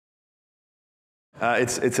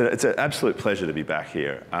It's an absolute pleasure to be back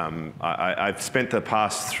here. I've spent the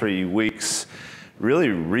past 3 weeks really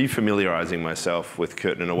re-familiarizing myself with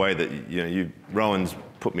Curtin in a way that Rowan's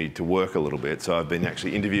put me to work a little bit. So I've been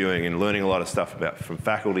actually interviewing and learning a lot of stuff from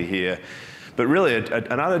faculty here. But really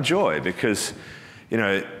another joy because,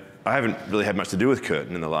 I haven't really had much to do with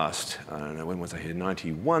Curtin in the last, I don't know, when was I here?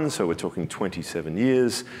 91, so we're talking 27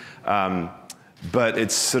 years. But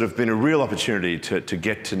it's sort of been a real opportunity to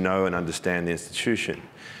get to know and understand the institution.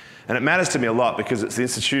 And it matters to me a lot because it's the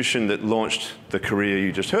institution that launched the career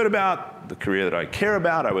you just heard about, the career that I care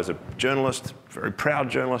about. I was a journalist, very proud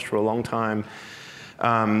journalist for a long time.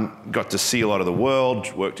 Got to see a lot of the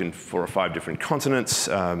world, worked in 4 or 5 different continents,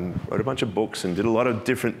 wrote a bunch of books and did a lot of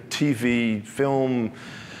different TV, film,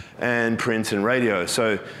 and print and radio.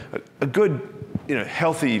 So a good,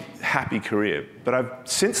 healthy, happy career. But I've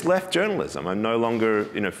since left journalism. I'm no longer,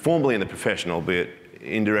 formally in the profession, albeit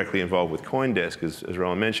indirectly involved with CoinDesk, as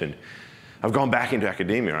Rowan mentioned. I've gone back into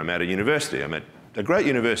academia. I'm at a university. I'm at a great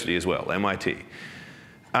university as well, MIT.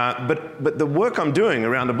 But the work I'm doing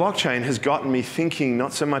around the blockchain has gotten me thinking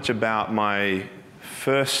not so much about my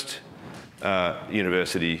first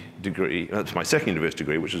university degree, that's my second university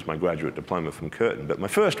degree, which is my graduate diploma from Curtin, but my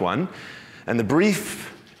first one, and the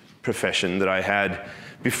brief profession that I had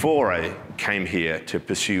before I came here to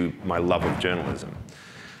pursue my love of journalism.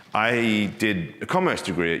 I did a commerce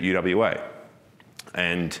degree at UWA,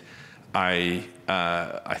 and I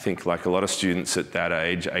think like a lot of students at that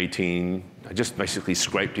age, 18, I just basically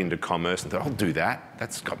scraped into commerce and thought, I'll do that.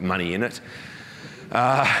 That's got money in it.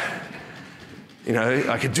 I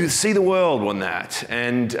could see the world on that.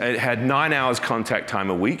 And it had 9 hours contact time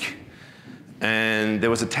a week. And there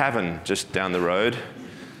was a tavern just down the road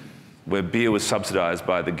where beer was subsidized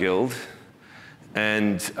by the guild.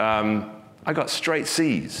 And I got straight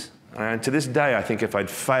C's. And to this day, I think if I'd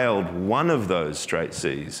failed one of those straight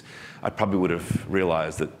C's, I probably would have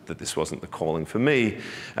realized that this wasn't the calling for me,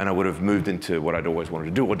 and I would have moved into what I'd always wanted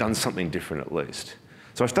to do, or done something different at least.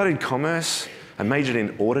 So I studied commerce. I majored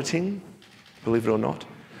in auditing, believe it or not.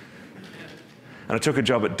 And I took a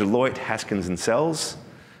job at Deloitte, Haskins & Sells,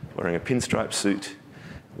 wearing a pinstripe suit,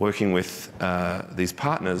 working with these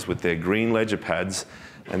partners with their green ledger pads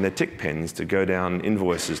and their tick pens to go down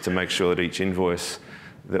invoices to make sure that each invoice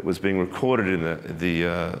that was being recorded in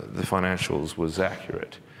the financials was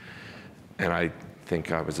accurate. And I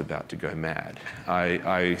think I was about to go mad.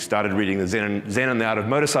 I started reading the Zen and the Art of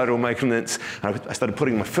Motorcycle Maintenance. I started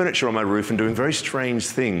putting my furniture on my roof and doing very strange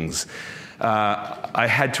things. I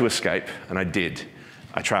had to escape, and I did.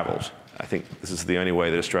 I traveled. I think this is the only way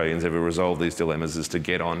that Australians ever resolve these dilemmas, is to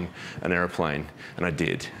get on an aeroplane, and I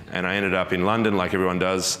did. And I ended up in London like everyone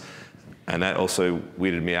does, and that also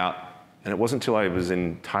weirded me out. And it wasn't until I was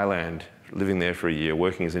in Thailand, living there for a year,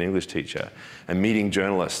 working as an English teacher, and meeting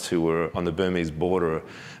journalists who were on the Burmese border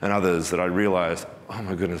and others, that I realized, oh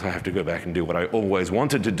my goodness, I have to go back and do what I always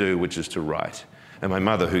wanted to do, which is to write. And my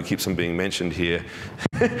mother, who keeps on being mentioned here,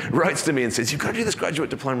 writes to me and says, you've got to do this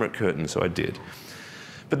graduate diploma at Curtin, so I did.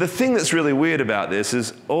 But the thing that's really weird about this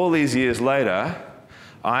is all these years later,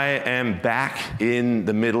 I am back in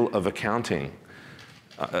the middle of accounting.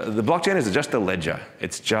 The blockchain is just a ledger.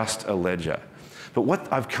 It's just a ledger. But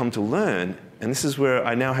what I've come to learn, and this is where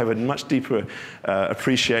I now have a much deeper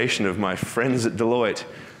appreciation of my friends at Deloitte,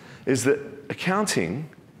 is that accounting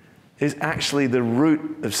is actually the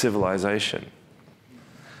root of civilization.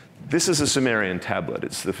 This is a Sumerian tablet.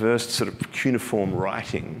 It's the first sort of cuneiform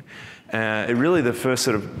writing. Really the first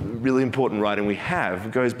sort of really important writing we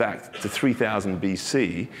have goes back to 3000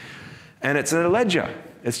 BC, and it's a ledger.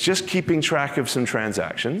 It's just keeping track of some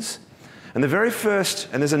transactions. And the very first,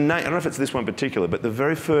 and there's a name, I don't know if it's this one in particular, but the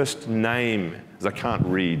very first name, because I can't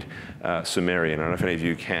read Sumerian, I don't know if any of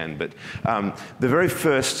you can, but the very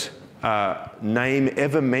first name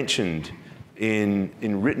ever mentioned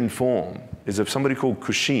in written form is of somebody called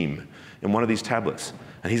Kushim in one of these tablets,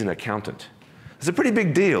 and he's an accountant. It's a pretty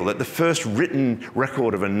big deal that the first written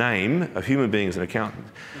record of a name of human being is an accountant.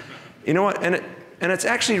 You know what, and it's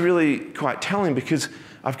actually really quite telling, because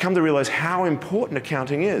I've come to realize how important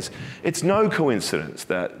accounting is. It's no coincidence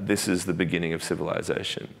that this is the beginning of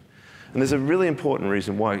civilization. And there's a really important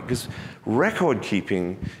reason why, because record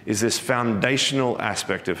keeping is this foundational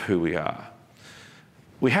aspect of who we are.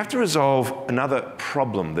 We have to resolve another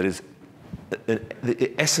problem that is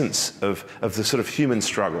the essence of the sort of human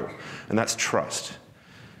struggle, and that's trust.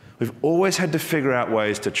 We've always had to figure out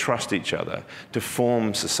ways to trust each other, to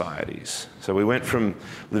form societies. So we went from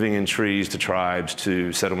living in trees to tribes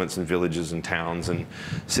to settlements and villages and towns and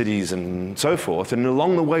cities and so forth. And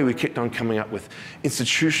along the way, we kept on coming up with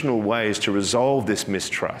institutional ways to resolve this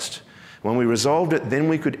mistrust. When we resolved it, then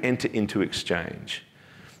we could enter into exchange.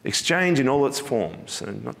 Exchange in all its forms. And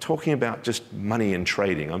I'm not talking about just money and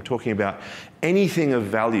trading. I'm talking about anything of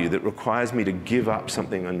value that requires me to give up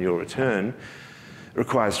something on your return. It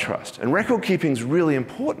requires trust. And record keeping is really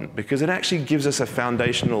important because it actually gives us a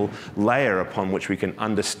foundational layer upon which we can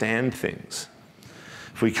understand things.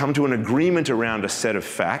 If we come to an agreement around a set of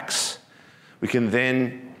facts, we can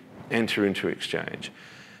then enter into exchange.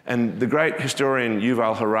 And the great historian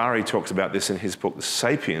Yuval Harari talks about this in his book, The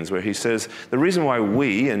Sapiens, where he says the reason why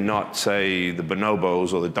we, and not, say, the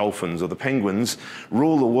bonobos or the dolphins or the penguins,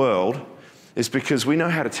 rule the world is because we know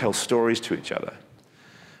how to tell stories to each other.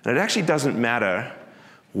 And it actually doesn't matter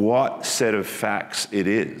what set of facts it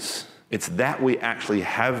is. It's that we actually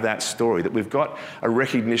have that story, that we've got a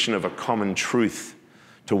recognition of a common truth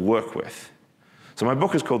to work with. So my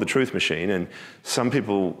book is called The Truth Machine, and some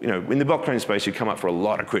people, in the blockchain space, you come up for a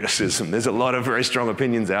lot of criticism. There's a lot of very strong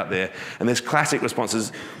opinions out there, and there's classic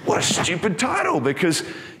responses, what a stupid title, because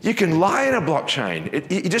you can lie in a blockchain.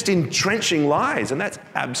 You're just entrenching lies, and that's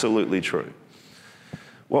absolutely true.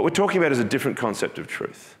 What we're talking about is a different concept of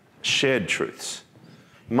truth, shared truths.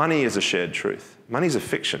 Money is a shared truth. Money is a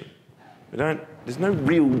fiction. There's no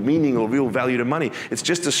real meaning or real value to money. It's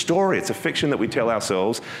just a story. It's a fiction that we tell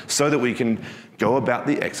ourselves so that we can go about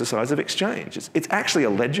the exercise of exchange. It's actually a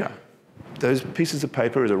ledger. Those pieces of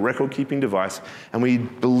paper is a record-keeping device, and we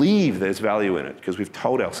believe there's value in it because we've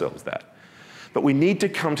told ourselves that. But we need to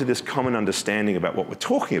come to this common understanding about what we're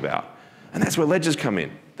talking about, and that's where ledgers come in.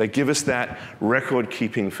 They give us that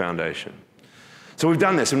record-keeping foundation. So we've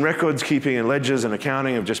done this, and records keeping and ledgers and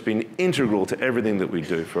accounting have just been integral to everything that we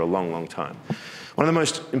do for a long, long time. One of the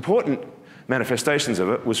most important manifestations of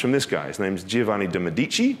it was from this guy. His name's Giovanni de'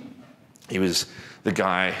 Medici. He was the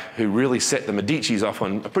guy who really set the Medicis off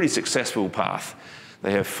on a pretty successful path.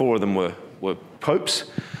 They have 4 of them were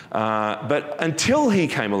popes. But until he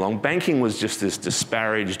came along, banking was just this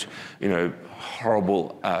disparaged,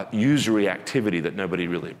 horrible usury activity that nobody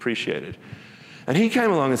really appreciated. And he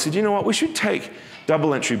came along and said, you know what, we should take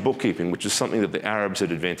double-entry bookkeeping, which is something that the Arabs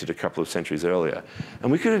had invented a couple of centuries earlier,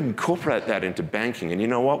 and we could incorporate that into banking. And you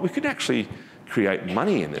know what, we could actually create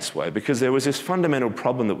money in this way, because there was this fundamental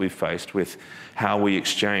problem that we faced with how we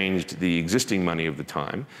exchanged the existing money of the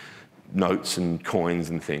time, notes and coins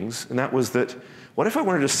and things, and that was that, what if I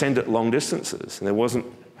wanted to send it long distances? And there wasn't,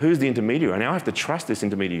 who's the intermediary? I now have to trust this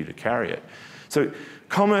intermediary to carry it. So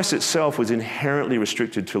commerce itself was inherently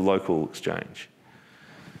restricted to local exchange.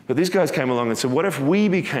 But these guys came along and said, what if we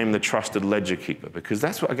became the trusted ledger keeper? Because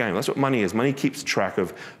that's what money is. Money keeps track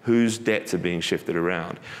of whose debts are being shifted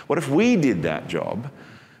around. What if we did that job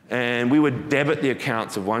and we would debit the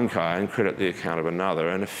accounts of one guy and credit the account of another,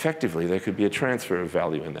 and effectively there could be a transfer of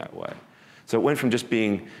value in that way. So it went from just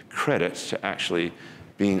being credit to actually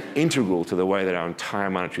being integral to the way that our entire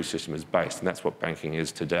monetary system is based, and that's what banking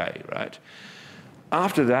is today, right?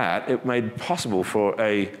 After that, it made possible for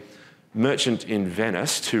a merchant in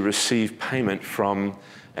Venice to receive payment from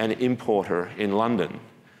an importer in London.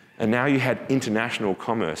 And now you had international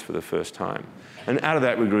commerce for the first time. And out of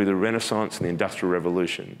that we grew the Renaissance and the Industrial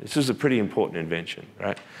Revolution. This is a pretty important invention,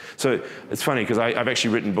 right? So it's funny because I've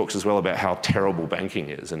actually written books as well about how terrible banking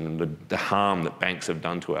is and the harm that banks have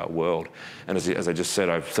done to our world. And as I just said,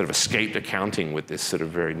 I've sort of escaped accounting with this sort of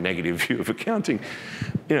very negative view of accounting.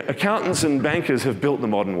 Accountants and bankers have built the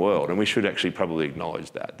modern world, and we should actually probably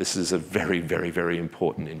acknowledge that. This is a very, very, very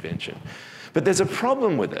important invention. But there's a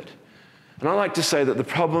problem with it. And I like to say that the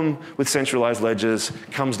problem with centralized ledgers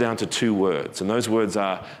comes down to 2 words, and those words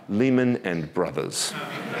are Lehman and Brothers.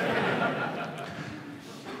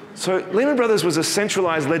 So Lehman Brothers was a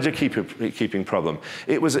centralized ledger keeping problem.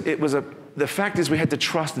 The fact is we had to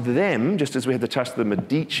trust them, just as we had to trust the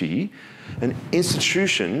Medici, an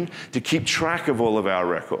institution, to keep track of all of our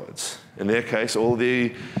records. In their case, all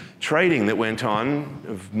the trading that went on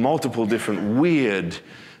of multiple different weird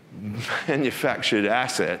manufactured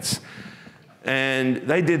assets. And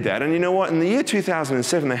they did that. And you know what? In the year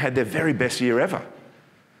 2007, they had their very best year ever.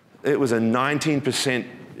 It was a 19%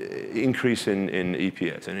 increase in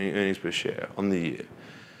EPS, in earnings per share, on the year.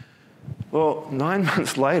 Well, 9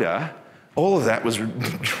 months later, all of that was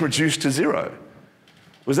reduced to 0.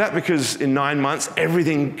 Was that because in 9 months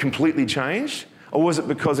everything completely changed? Or was it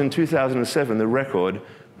because in 2007 the record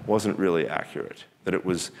wasn't really accurate? That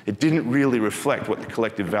it didn't really reflect what the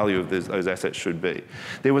collective value of those assets should be.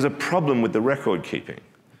 There was a problem with the record keeping.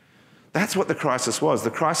 That's what the crisis was.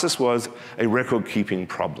 The crisis was a record keeping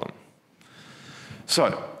problem.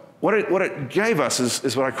 So what it gave us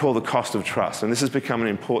is what I call the cost of trust, and this has become an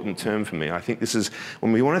important term for me. I think this is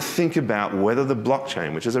when we want to think about whether the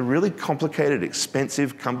blockchain, which is a really complicated,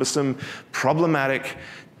 expensive, cumbersome, problematic,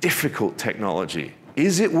 difficult technology,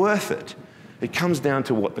 is it worth it? It comes down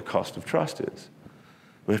to what the cost of trust is.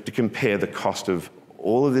 We have to compare the cost of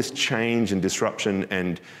all of this change and disruption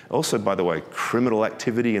and also, by the way, criminal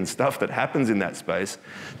activity and stuff that happens in that space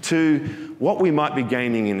to what we might be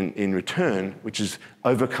gaining in return, which is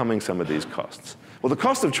overcoming some of these costs. Well, the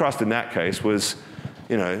cost of trust in that case was,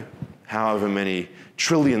 however many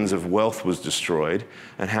trillions of wealth was destroyed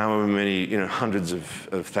and however many, hundreds of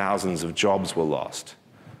thousands of jobs were lost.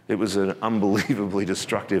 It was an unbelievably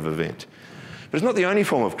destructive event. But it's not the only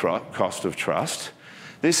form of cost of trust.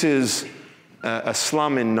 This is a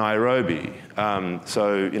slum in Nairobi.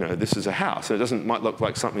 This is a house. It might look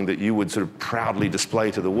like something that you would sort of proudly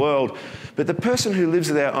display to the world, but the person who lives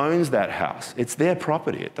there owns that house. It's their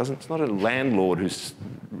property. It's not a landlord who's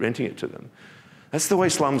renting it to them. That's the way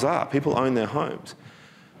slums are. People own their homes.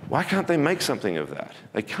 Why can't they make something of that?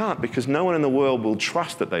 They can't, because no one in the world will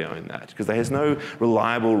trust that they own that, because there's no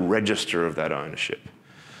reliable register of that ownership.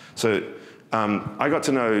 So I got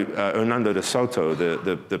to know Hernando de Soto,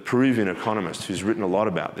 the Peruvian economist who's written a lot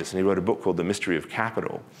about this, and he wrote a book called The Mystery of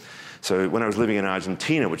Capital. So when I was living in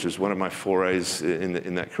Argentina, which was one of my forays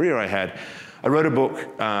in that career I had, I wrote a book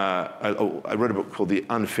called The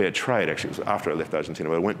Unfair Trade. Actually, it was after I left Argentina,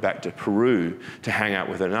 but I went back to Peru to hang out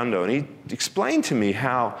with Hernando, and he explained to me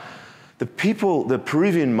how the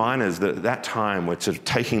Peruvian miners at that time were sort of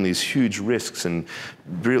taking these huge risks and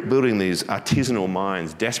building these artisanal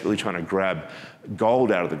mines, desperately trying to grab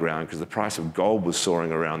gold out of the ground because the price of gold was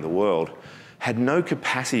soaring around the world, had no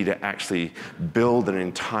capacity to actually build an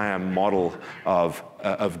entire model of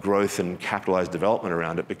growth and capitalized development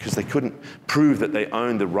around it because they couldn't prove that they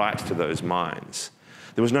owned the rights to those mines.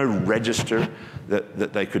 There was no register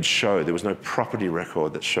that they could show. There was no property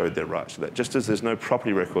record that showed their rights to that. Just as there's no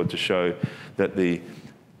property record to show that the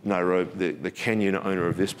Kenyan owner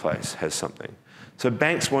of this place has something. So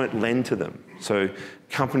banks won't lend to them. So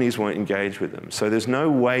companies won't engage with them. So there's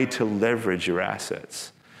no way to leverage your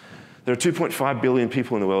assets. There are 2.5 billion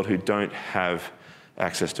people in the world who don't have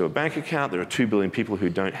access to a bank account. There are 2 billion people who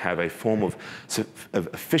don't have a form of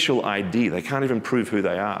official ID. They can't even prove who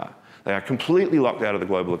they are. They are completely locked out of the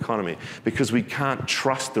global economy because we can't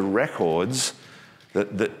trust the records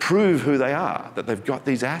that prove who they are, that they've got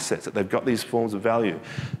these assets, that they've got these forms of value.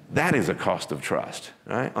 That is a cost of trust,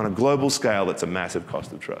 right? On a global scale, that's a massive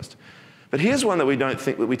cost of trust. But here's one that we don't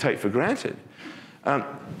think that we take for granted.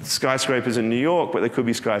 Skyscrapers in New York, but there could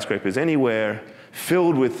be skyscrapers anywhere,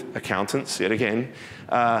 filled with accountants, yet again,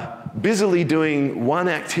 busily doing one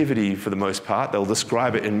activity for the most part. They'll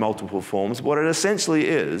describe it in multiple forms. What it essentially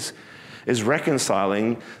is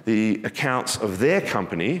reconciling the accounts of their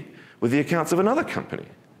company with the accounts of another company.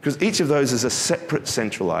 Because each of those is a separate,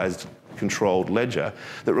 centralized, controlled ledger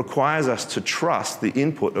that requires us to trust the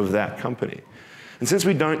input of that company. And since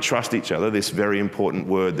we don't trust each other, this very important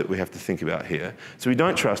word that we have to think about here, so we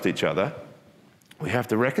don't trust each other, we have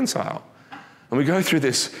to reconcile. And we go through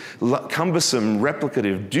this cumbersome,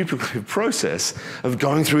 replicative, duplicative process of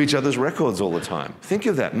going through each other's records all the time. Think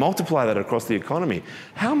of that, multiply that across the economy.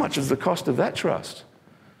 How much is the cost of that trust?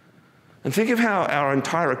 And think of how our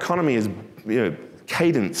entire economy is,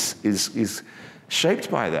 cadence is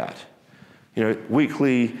shaped by that.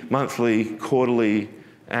 Weekly, monthly, quarterly,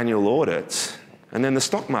 annual audits. And then the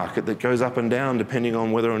stock market that goes up and down depending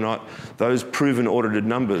on whether or not those proven audited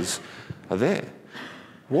numbers are there.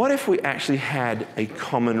 What if we actually had a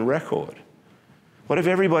common record? What if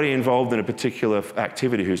everybody involved in a particular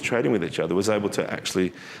activity who's trading with each other was able to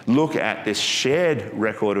actually look at this shared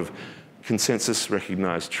record of consensus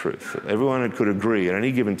recognized truth? That everyone could agree at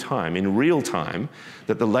any given time, in real time,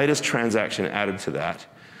 that the latest transaction added to that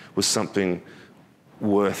was something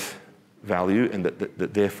worth value and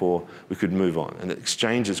that therefore we could move on and that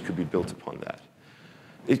exchanges could be built upon that.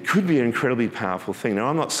 It could be an incredibly powerful thing. Now,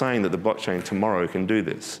 I'm not saying that the blockchain tomorrow can do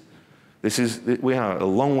this. We are a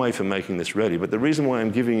long way from making this ready, but the reason why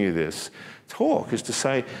I'm giving you this talk is to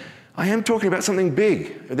say, I am talking about something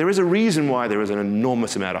big. There is a reason why there is an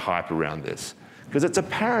enormous amount of hype around this, because it's a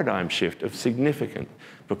paradigm shift of significant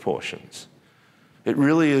proportions. It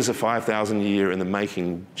really is a 5,000 year in the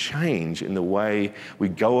making change in the way we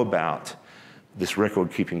go about this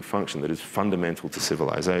record-keeping function that is fundamental to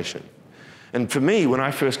civilization. And for me, when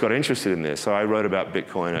I first got interested in this, so I wrote about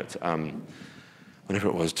Bitcoin at whenever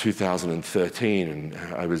it was 2013, and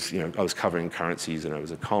I was covering currencies, and I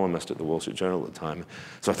was a columnist at the Wall Street Journal at the time.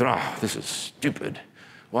 So I thought, this is stupid.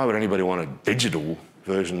 Why would anybody want a digital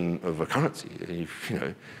version of a currency?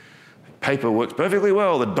 paper works perfectly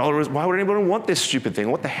well. The dollar is, why would anyone want this stupid thing?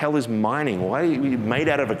 What the hell is mining? Why are you made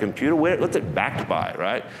out of a computer? What's it backed by,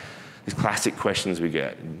 right? These classic questions we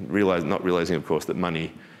get, not realizing, of course, that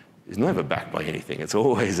money is never backed by anything. It's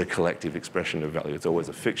always a collective expression of value. It's always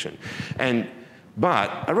a fiction.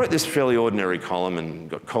 But I wrote this fairly ordinary column and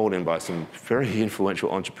got called in by some very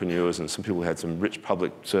influential entrepreneurs and some people who had some rich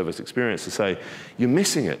public service experience to say, you're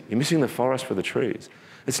missing it. You're missing the forest for the trees.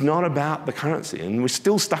 It's not about the currency. And we're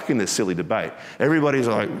still stuck in this silly debate. Everybody's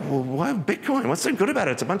like, well, why Bitcoin? What's so good about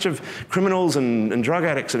it? It's a bunch of criminals and drug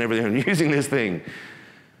addicts and everything using this thing.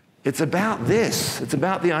 It's about this. It's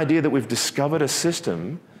about the idea that we've discovered a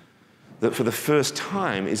system that for the first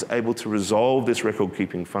time is able to resolve this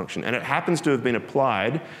record-keeping function. And it happens to have been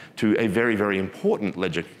applied to a very, very important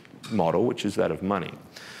ledger model, which is that of money.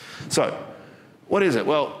 So what is it?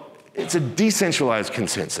 Well, it's a decentralized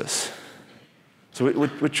consensus. So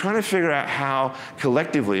we're trying to figure out how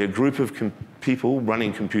collectively a group of people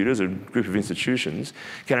running computers, a group of institutions,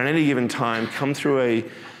 can at any given time come through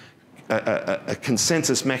a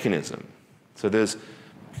consensus mechanism. So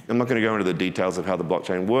I'm not going to go into the details of how the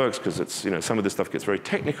blockchain works because it's, some of this stuff gets very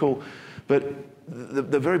technical, but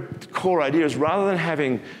the very core idea is rather than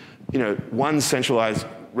having, one centralized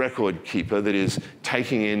record keeper that is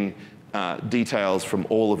taking in details from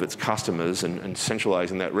all of its customers and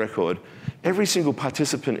centralizing that record, every single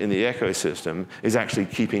participant in the ecosystem is actually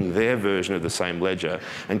keeping their version of the same ledger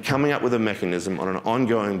and coming up with a mechanism on an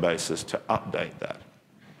ongoing basis to update that.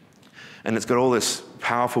 And it's got all this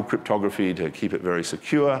powerful cryptography to keep it very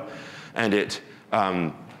secure, and it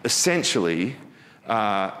essentially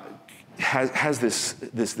has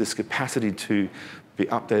this capacity to be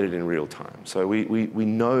updated in real time. So we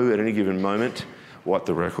know at any given moment what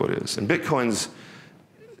the record is. And Bitcoin's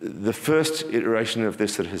the first iteration of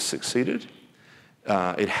this that has succeeded.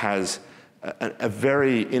 It has a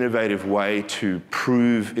very innovative way to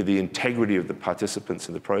prove the integrity of the participants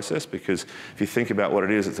in the process, because if you think about what it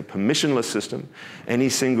is, it's a permissionless system. Any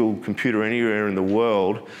single computer anywhere in the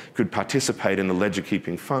world could participate in the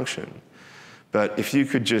ledger-keeping function. But if you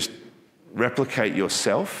could just replicate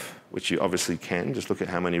yourself, which you obviously can, just look at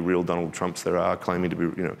how many real Donald Trumps there are claiming to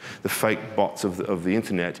be, the fake bots of the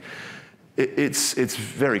internet, it's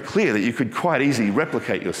very clear that you could quite easily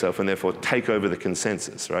replicate yourself and therefore take over the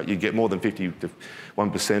consensus, right? You get more than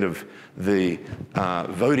 51% of the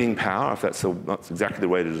voting power, if that's not exactly the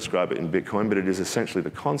way to describe it in Bitcoin, but it is essentially the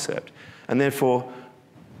concept. And therefore,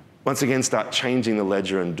 once again, start changing the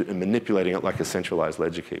ledger and manipulating it like a centralized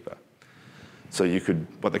ledger keeper. So you could,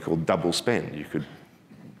 what they call double spend. You could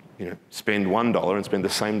spend $1 and spend the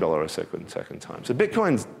same dollar a second time. So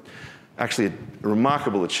Bitcoin's actually a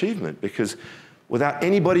remarkable achievement because without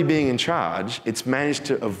anybody being in charge, it's managed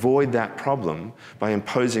to avoid that problem by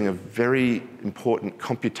imposing a very important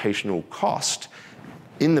computational cost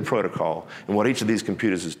in the protocol and what each of these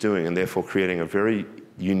computers is doing, and therefore creating a very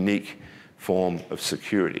unique form of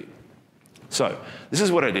security. So this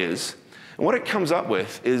is what it is. And what it comes up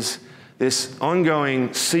with is this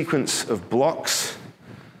ongoing sequence of blocks.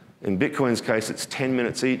 In Bitcoin's case, it's 10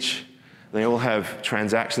 minutes each. They all have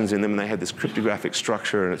transactions in them, and they have this cryptographic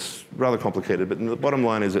structure, and it's rather complicated. But the bottom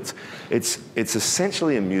line is it's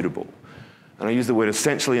essentially immutable. And I use the word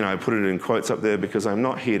essentially, and I put it in quotes up there because I'm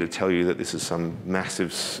not here to tell you that this is some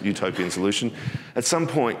massive utopian solution. At some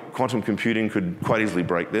point, quantum computing could quite easily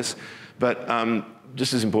break this. But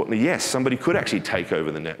just as importantly, yes, somebody could actually take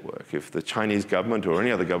over the network. If the Chinese government, or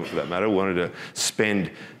any other government for that matter, wanted to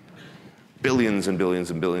spend billions and billions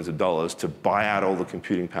and billions of dollars to buy out all the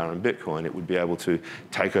computing power in Bitcoin, it would be able to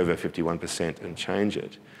take over 51% and change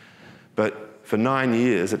it. But for 9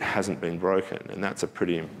 years, it hasn't been broken, and that's a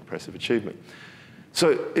pretty impressive achievement.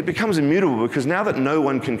 So it becomes immutable because now that no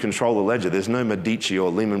one can control the ledger, there's no Medici or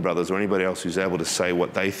Lehman Brothers or anybody else who's able to say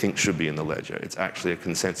what they think should be in the ledger. It's actually a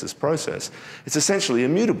consensus process. It's essentially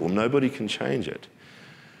immutable. Nobody can change it.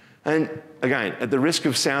 And again, at the risk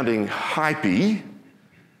of sounding hypey,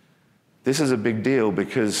 this is a big deal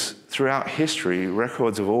because throughout history,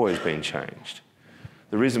 records have always been changed.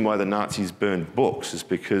 The reason why the Nazis burned books is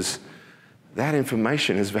because that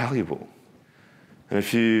information is valuable. And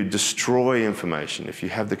if you destroy information, if you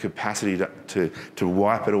have the capacity to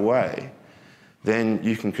wipe it away, then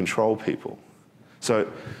you can control people. So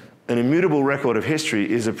an immutable record of history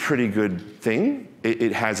is a pretty good thing.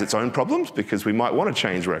 It has its own problems because we might want to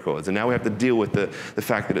change records, and now we have to deal with the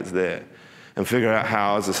fact that it's there and figure out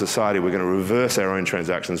how, as a society, we're going to reverse our own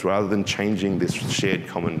transactions rather than changing this shared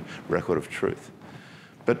common record of truth.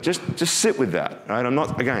 But just sit with that, right? I'm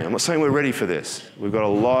not saying we're ready for this. We've got a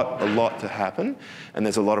lot to happen, and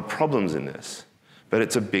there's a lot of problems in this. But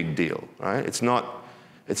it's a big deal, right? It's not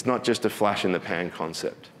It's not just a flash in the pan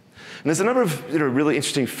concept. And there's a number of really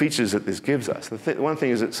interesting features that this gives us. One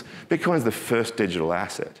thing is Bitcoin's the first digital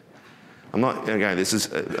asset. I'm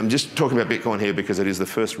just talking about Bitcoin here because it is the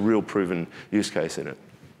first real proven use case in it.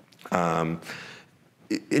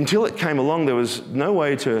 Until it came along, there was no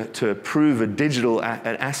way to prove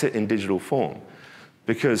an asset in digital form,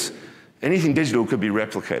 because anything digital could be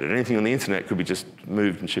replicated. Anything on the internet could be just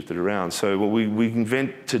moved and shifted around. So we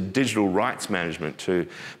invented digital rights management to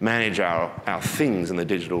manage our things in the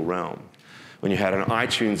digital realm. When you had an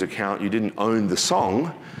iTunes account, you didn't own the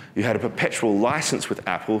song. You had a perpetual license with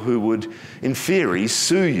Apple, who would, in theory,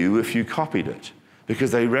 sue you if you copied it,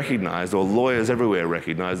 because they recognized, or lawyers everywhere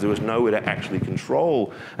recognized, there was no way to actually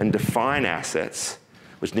control and define assets,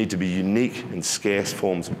 which need to be unique and scarce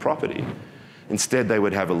forms of property. Instead, they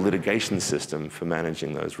would have a litigation system for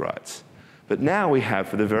managing those rights. But now we have,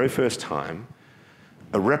 for the very first time,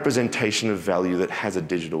 a representation of value that has a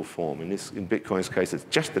digital form. In Bitcoin's case, it's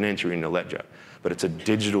just an entry in a ledger, but it's a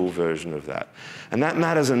digital version of that. And that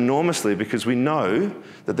matters enormously because we know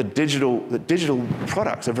that the digital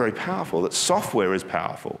products are very powerful, that software is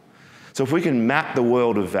powerful. So if we can map the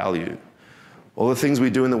world of value, all the things we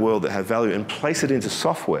do in the world that have value, and place it into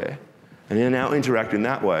software, and then now interact in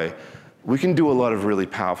that way, we can do a lot of really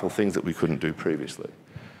powerful things that we couldn't do previously.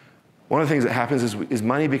 One of the things that happens is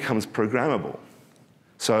money becomes programmable.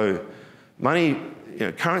 So money,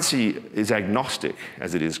 currency is agnostic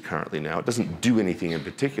as it is currently now. It doesn't do anything in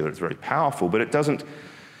particular. It's very powerful, but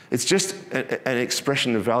it's just an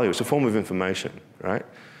expression of value. It's a form of information, right?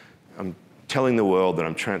 I'm telling the world that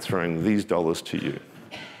I'm transferring these dollars to you.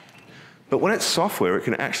 But when it's software, it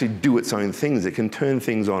can actually do its own things. It can turn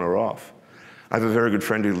things on or off. I have a very good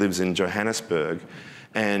friend who lives in Johannesburg,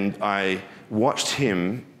 and I watched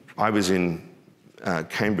him. I was in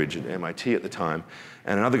Cambridge at MIT at the time,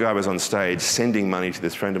 and another guy was on stage sending money to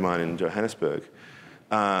this friend of mine in Johannesburg.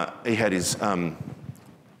 He had his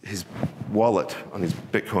wallet on his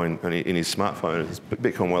Bitcoin, in his smartphone, his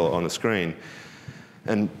Bitcoin wallet on the screen,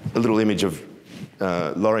 and a little image of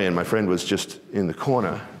Lorian, my friend, was just in the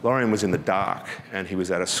corner. Lorian was in the dark, and he was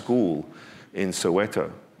at a school in Soweto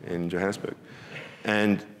in Johannesburg.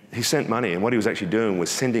 And he sent money, and what he was actually doing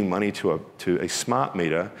was sending money to a smart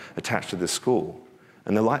meter attached to this school.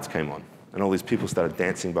 And the lights came on, and all these people started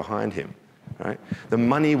dancing behind him, right? The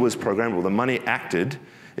money was programmable. The money acted.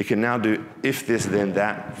 It can now do if this, then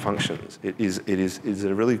that functions. It is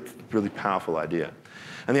a really, really powerful idea.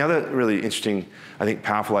 And the other really interesting, I think,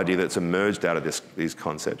 powerful idea that's emerged out of these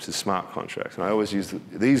concepts is smart contracts. And I always use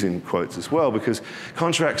these in quotes as well, because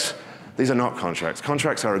contracts, these are not contracts.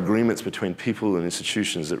 Contracts are agreements between people and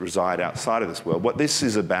institutions that reside outside of this world. What this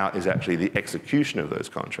is about is actually the execution of those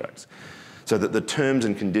contracts, so that the terms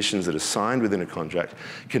and conditions that are signed within a contract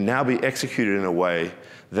can now be executed in a way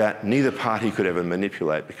that neither party could ever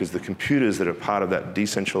manipulate, because the computers that are part of that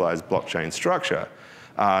decentralized blockchain structure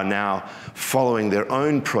are now following their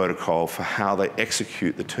own protocol for how they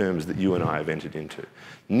execute the terms that you and I have entered into.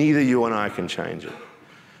 Neither you and I can change it.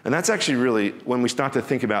 And that's actually really, when we start to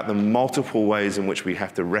think about the multiple ways in which we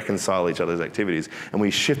have to reconcile each other's activities, and we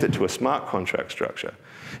shift it to a smart contract structure,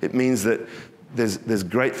 it means that there's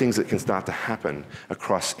great things that can start to happen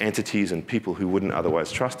across entities and people who wouldn't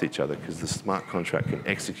otherwise trust each other, because the smart contract can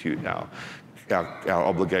execute our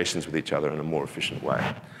obligations with each other in a more efficient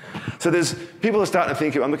way. So there's people are starting to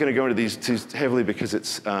think. I'm not going to go into these too heavily because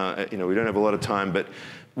it's we don't have a lot of time. But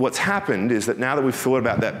what's happened is that now that we've thought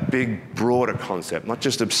about that big, broader concept, not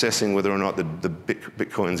just obsessing whether or not the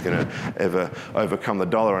Bitcoin's going to ever overcome the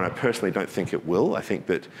dollar, and I personally don't think it will. I think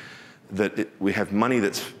that we have money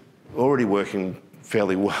that's already working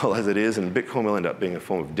fairly well as it is, and Bitcoin will end up being a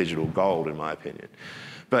form of digital gold, in my opinion.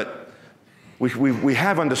 But we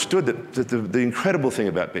have understood that the incredible thing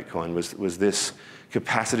about Bitcoin was this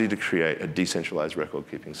capacity to create a decentralized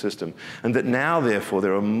record-keeping system, and that now, therefore,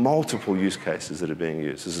 there are multiple use cases that are being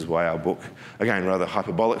used. This is why our book, again, rather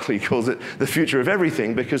hyperbolically, calls it the future of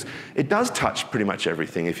everything, because it does touch pretty much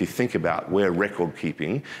everything if you think about where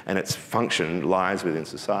record-keeping and its function lies within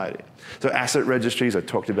society. So asset registries, I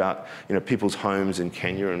talked about, people's homes in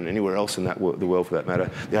Kenya and anywhere else in the world for that matter.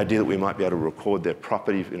 The idea that we might be able to record their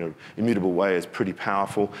property in an immutable way is pretty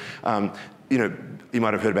powerful. You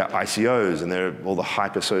might have heard about ICOs, and all the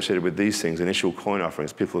hype associated with these things, initial coin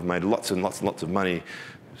offerings. People have made lots and lots and lots of money,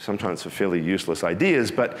 sometimes for fairly useless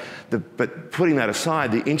ideas. But putting that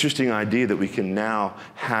aside, the interesting idea that we can now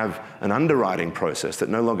have an underwriting process that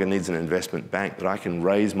no longer needs an investment bank, that I can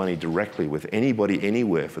raise money directly with anybody,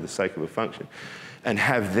 anywhere for the sake of a function, and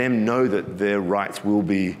have them know that their rights will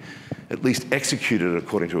be at least executed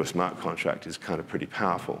according to a smart contract is kind of pretty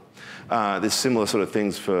powerful. There's similar sort of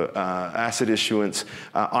things for asset issuance.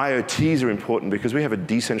 IoTs are important because we have a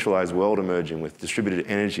decentralized world emerging with distributed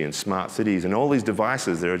energy and smart cities, and all these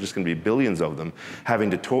devices, there are just going to be billions of them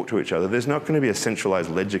having to talk to each other. There's not going to be a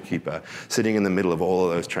centralized ledger keeper sitting in the middle of all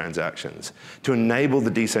of those transactions. To enable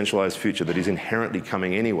the decentralized future that is inherently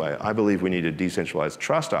coming anyway, I believe we need a decentralized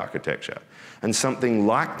trust architecture. And something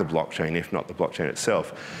like the blockchain, if not the blockchain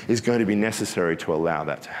itself, is going to be necessary to allow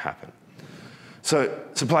that to happen. So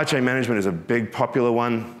supply chain management is a big popular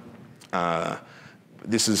one.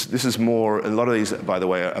 This is more, a lot of these, by the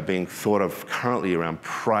way, are being thought of currently around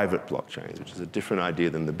private blockchains, which is a different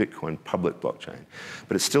idea than the Bitcoin public blockchain.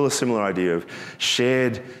 But it's still a similar idea of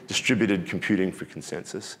shared distributed computing for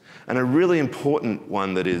consensus. And a really important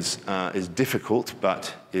one that is difficult,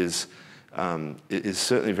 but is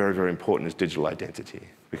certainly very, very important is digital identity,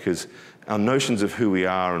 because our notions of who we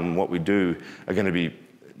are and what we do are going to be,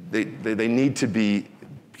 they need to be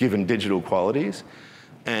given digital qualities,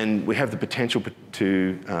 and we have the potential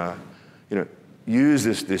to use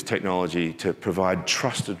this technology to provide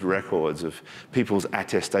trusted records of people's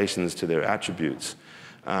attestations to their attributes.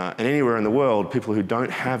 And anywhere in the world, people who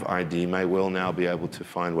don't have ID may well now be able to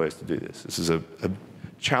find ways to do this. This is a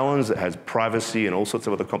challenge that has privacy and all sorts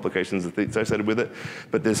of other complications associated with it,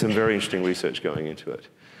 but there's some very interesting research going into it.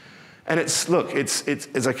 And it's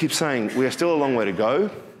as I keep saying, we are still a long way to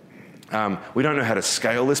go. We don't know how to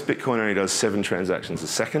scale this. Bitcoin only does 7 transactions a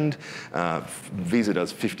second. Visa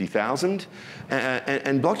does 50,000.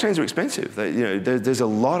 And blockchains are expensive. There's a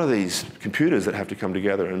lot of these computers that have to come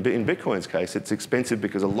together. And in Bitcoin's case, it's expensive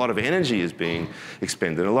because a lot of energy is being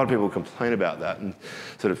expended. And a lot of people complain about that and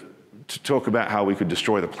sort of to talk about how we could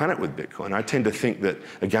destroy the planet with Bitcoin. I tend to think that,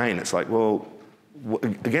 again, it's like, well,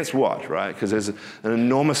 against what, right? Because there's an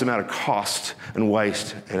enormous amount of cost and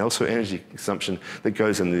waste and also energy consumption that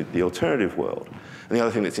goes in the alternative world. And the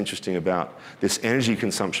other thing that's interesting about this energy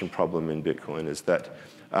consumption problem in Bitcoin is that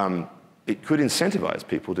it could incentivize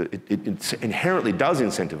people to, it inherently does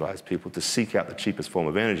incentivize people to seek out the cheapest form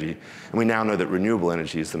of energy. And we now know that renewable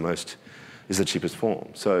energy is the cheapest form.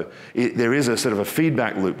 So there is a sort of a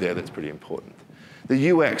feedback loop there that's pretty important.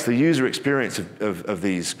 The UX, the user experience of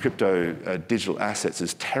these crypto digital assets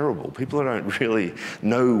is terrible. People don't really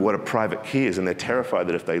know what a private key is, and they're terrified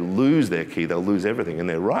that if they lose their key, they'll lose everything, and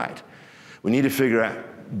they're right. We need to figure out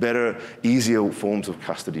better, easier forms of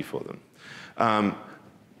custody for them.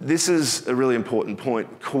 This is a really important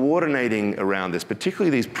point, coordinating around this, particularly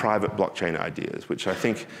these private blockchain ideas, which I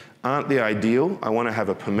think aren't the ideal. I want to have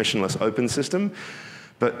a permissionless open system.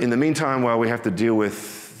 But in the meantime, while we have to deal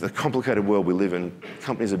with the complicated world we live in,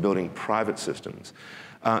 companies are building private systems.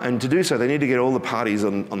 And to do so, they need to get all the parties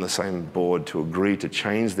on the same board to agree to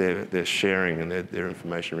change their sharing and their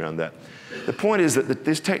information around that. The point is that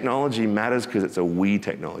this technology matters because it's a we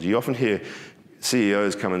technology. You often hear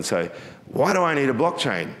CEOs come and say, why do I need a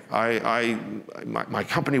blockchain? My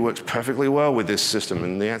company works perfectly well with this system.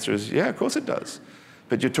 And the answer is, yeah, of course it does.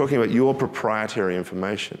 But you're talking about your proprietary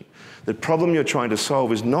information. The problem you're trying to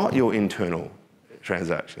solve is not your internal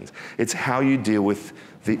transactions. It's how you deal with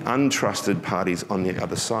the untrusted parties on the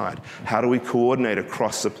other side. How do we coordinate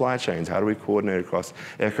across supply chains? How do we coordinate across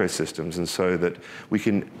ecosystems, and so that we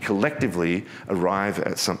can collectively arrive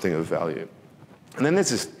at something of value? And then there's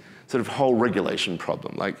this sort of whole regulation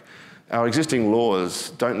problem. Like, our existing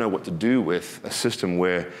laws don't know what to do with a system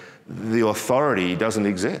where the authority doesn't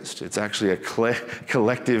exist. It's actually a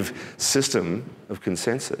collective system of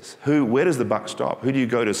consensus. Where does the buck stop? Who do you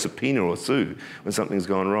go to subpoena or sue when something's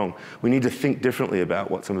gone wrong? We need to think differently about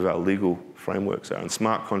what some of our legal frameworks are, and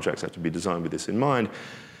smart contracts have to be designed with this in mind.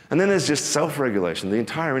 And then there's just self-regulation. The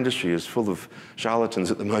entire industry is full of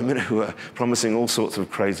charlatans at the moment who are promising all sorts of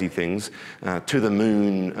crazy things, to the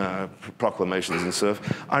moon proclamations and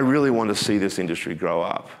stuff. I really want to see this industry grow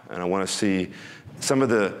up, and I want to see some of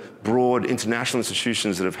the broad international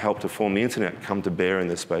institutions that have helped to form the internet come to bear in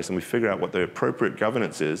this space, and we figure out what the appropriate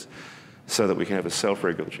governance is so that we can have a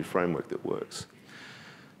self-regulatory framework that works.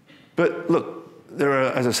 But look, there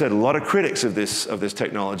are, as I said, a lot of critics of this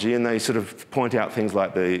technology, and they sort of point out things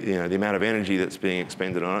like the amount of energy that's being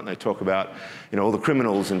expended on it, and they talk about all the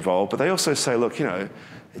criminals involved, but they also say, look, it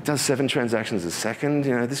does 7 transactions a second,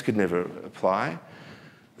 this could never apply.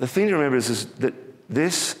 The thing to remember is that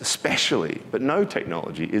this especially, but no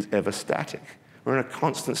technology, is ever static. We're in a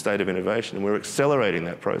constant state of innovation, and we're accelerating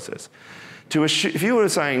that process. If you were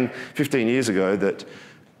saying 15 years ago that,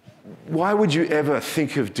 why would you ever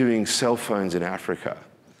think of doing cell phones in Africa?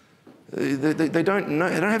 They don't know,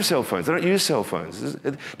 they don't have cell phones, they don't use cell phones.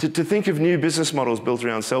 To think of new business models built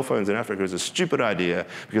around cell phones in Africa is a stupid idea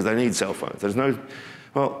because they need cell phones. There's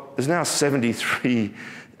now 73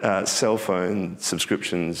 cell phone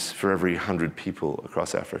subscriptions for every 100 people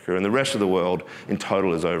across Africa, and the rest of the world in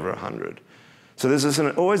total is over 100. So there's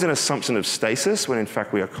always an assumption of stasis when in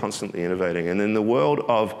fact we are constantly innovating. And in the world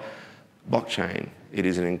of blockchain, it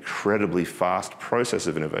is an incredibly fast process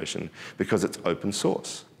of innovation because it's open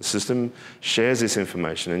source. The system shares this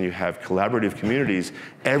information and you have collaborative communities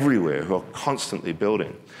everywhere who are constantly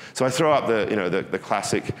building. So I throw up the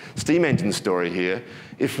classic steam engine story here.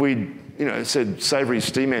 If we said Savory's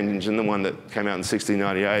steam engine, the one that came out in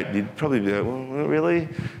 1698, you'd probably be like, well, really?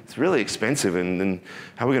 It's really expensive, and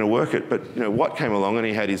how are we going to work it? But Watt came along and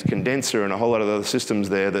he had his condenser and a whole lot of other systems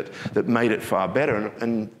there that made it far better,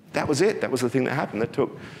 and that was it. That was the thing that happened. That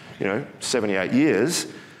took 78 years.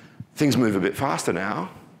 Things move a bit faster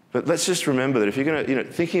now. But let's just remember that if you're going to,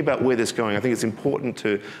 thinking about where this is going, I think it's important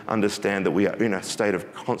to understand that we are in a state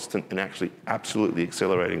of constant and actually absolutely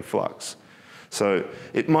accelerating flux. So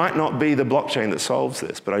it might not be the blockchain that solves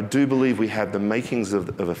this, but I do believe we have the makings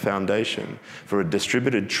of a foundation for a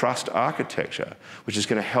distributed trust architecture, which is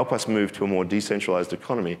going to help us move to a more decentralized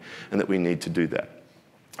economy, and that we need to do that.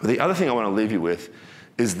 The other thing I want to leave you with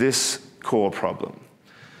is this core problem,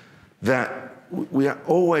 that we are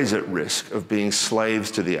always at risk of being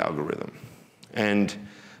slaves to the algorithm. And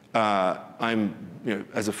I'm,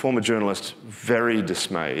 as a former journalist, very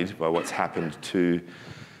dismayed by what's happened to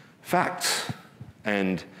facts.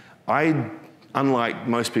 And I, unlike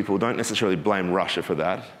most people, don't necessarily blame Russia for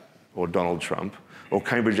that, or Donald Trump, or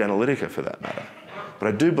Cambridge Analytica for that matter. But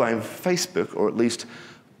I do blame Facebook, or at least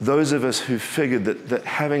those of us who figured that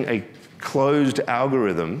having a closed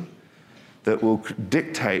algorithm that will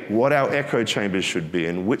dictate what our echo chambers should be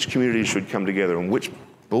and which communities should come together and which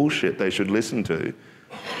bullshit they should listen to,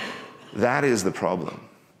 that is the problem.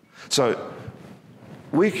 So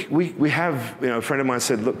we have, a friend of mine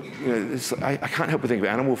said, look, I can't help but think of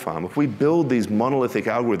Animal Farm. If we build these monolithic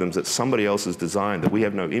algorithms that somebody else has designed that we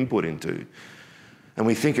have no input into, and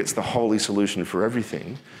we think it's the holy solution for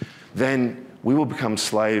everything, then we will become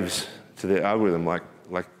slaves to the algorithm like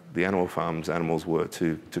the Animal Farm's animals were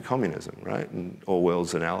to communism, right? In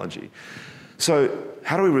Orwell's analogy. So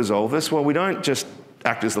how do we resolve this? Well, we don't just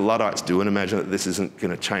act as the Luddites do and imagine that this isn't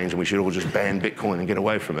going to change and we should all just ban Bitcoin and get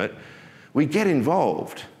away from it. We get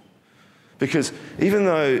involved, because even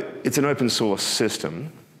though it's an open source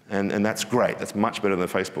system, and that's great, that's much better than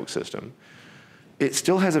the Facebook system, it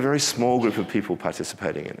still has a very small group of people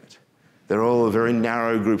participating in it. They're all a very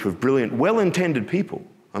narrow group of brilliant, well-intended people.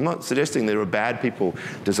 I'm not suggesting there are bad people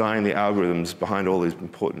designing the algorithms behind all these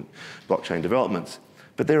important blockchain developments,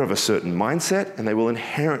 but they're of a certain mindset, and they will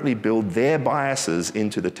inherently build their biases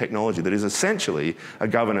into the technology that is essentially a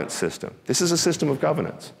governance system. This is a system of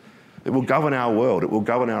governance. It will govern our world. It will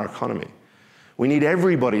govern our economy. We need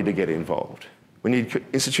everybody to get involved. We need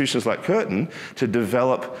institutions like Curtin to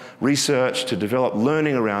develop research, to develop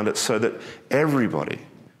learning around it so that everybody,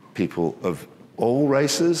 people of all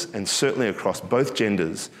races and certainly across both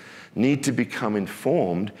genders, need to become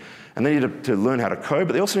informed, and they need to learn how to code,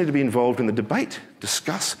 but they also need to be involved in the debate,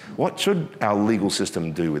 discuss what should our legal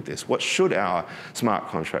system do with this? What should our smart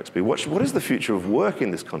contracts be? What is the future of work in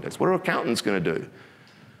this context? What are accountants going to do?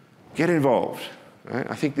 Get involved. Right?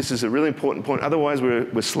 I think this is a really important point. Otherwise,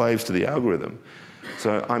 we're slaves to the algorithm.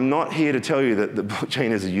 So I'm not here to tell you that the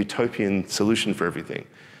blockchain is a utopian solution for everything.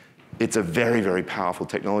 It's a very, very powerful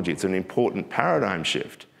technology. It's an important paradigm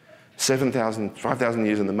shift. 5,000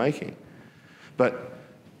 years in the making. But,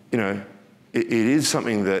 it is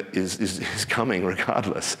something that is coming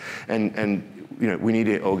regardless. And we need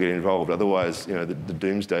to all get involved. Otherwise, the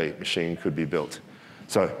doomsday machine could be built.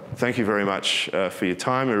 So thank you very much for your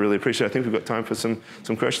time. I really appreciate it. I think we've got time for some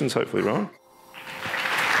questions, hopefully, Ron.